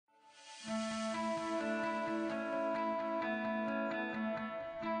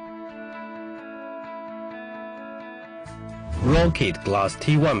Rokid Glass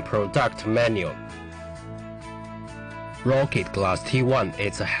T1 Product Manual. Rokid Glass T1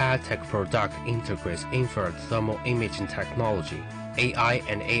 is a high-tech product integrates infrared thermal imaging technology, AI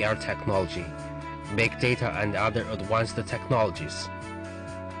and AR technology, big data and other advanced technologies.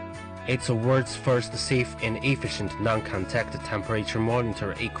 It's the world's first safe and efficient non-contact temperature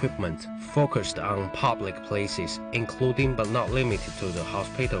monitor equipment focused on public places, including but not limited to the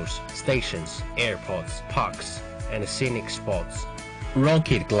hospitals, stations, airports, parks, and scenic spots.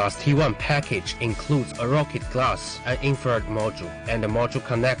 Rokid Glass T1 package includes a rokid glass, an infrared module, and a module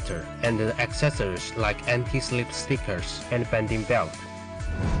connector, and the accessories like anti-slip stickers and bending belt.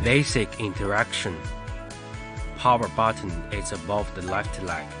 Basic interaction. Power button is above the left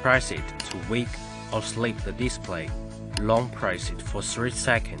leg. Press it to wake or sleep the display. Long press it for 3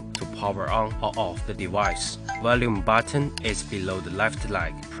 seconds to power on or off the device. Volume button is below the left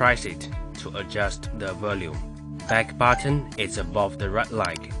leg. Press it to adjust the volume. Back button is above the right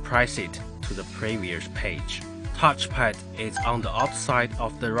leg. Press it to the previous page. Touchpad is on the outside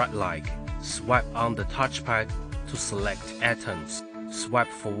of the right leg. Swipe on the touchpad to select items. Swipe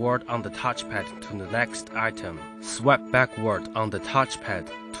forward on the touchpad to the next item. Swipe backward on the touchpad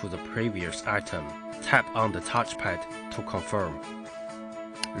to the previous item. Tap on the touchpad to confirm.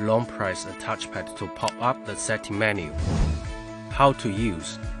 Long press the touchpad to pop up the setting menu. How to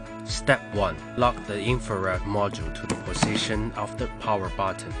use. Step 1. Lock the infrared module to the position of the power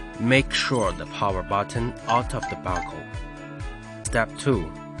button. Make sure the power button out of the buckle. Step 2.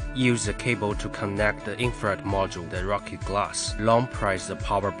 Use the cable to connect the infrared module to the rokid glass. Long press the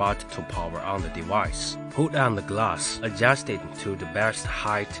power button to power on the device. Put on the glass. Adjust it to the best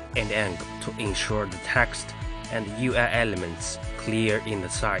height and angle to ensure the text and UI elements clear in the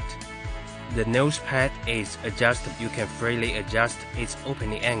sight. The nose pad is adjustable. You can freely adjust its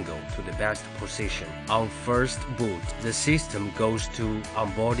opening angle to the best position. On first boot, the system goes to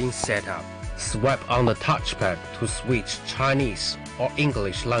onboarding setup. Swipe on the touchpad to switch Chinese or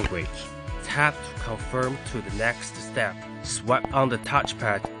English language. Tap to confirm to the next step. Swipe on the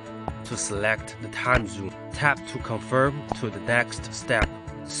touchpad to select the time zone. Tap to confirm to the next step.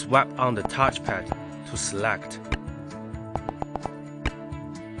 Swipe on the touchpad to select.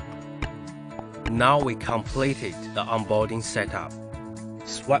 Now we completed the onboarding setup.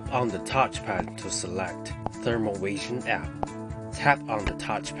 Swipe on the touchpad to select Thermal Vision app. Tap on the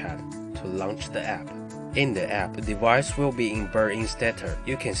touchpad to launch the app. In the app, the device will be in burn-in status.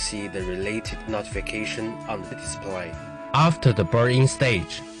 You can see the related notification on the display. After the burn-in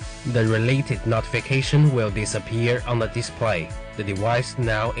stage, the related notification will disappear on the display. The device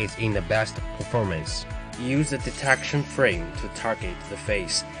now is in the best performance. Use the detection frame to target the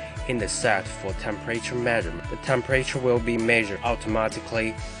face in the set for temperature measurement. The temperature will be measured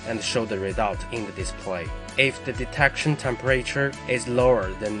automatically and show the result in the display. If the detection temperature is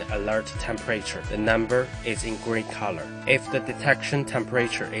lower than the alert temperature, the number is in green color. If the detection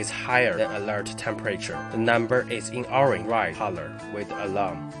temperature is higher than alert temperature, the number is in orange red color with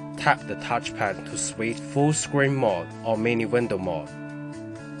alarm. Tap the touchpad to switch full screen mode or mini window mode.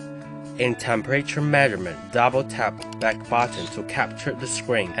 In temperature measurement, double tap back button to capture the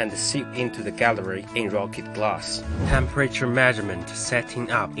screen and see into the gallery in rokid glass. Temperature measurement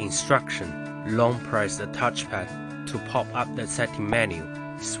setting up instruction. Long press the touchpad to pop up the setting menu.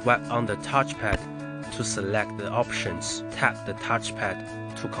 Swipe on the touchpad to select the options. Tap the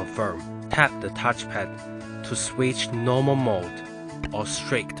touchpad to confirm. Tap the touchpad to switch normal mode or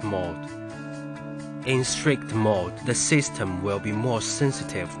strict mode. In strict mode, the system will be more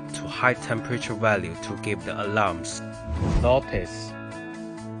sensitive to high temperature value to give the alarms. Notice.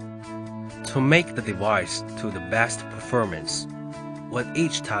 To make the device to the best performance, when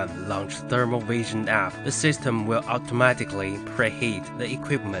each time launch Thermal Vision app, the system will automatically preheat the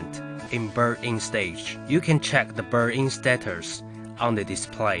equipment in burn-in stage. You can check the burn-in status on the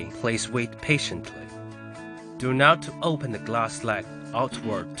display. Please wait patiently. Do not open the glass leg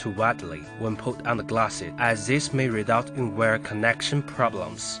outward too widely when put on the glasses, as this may result in wire connection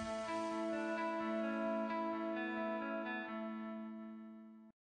problems.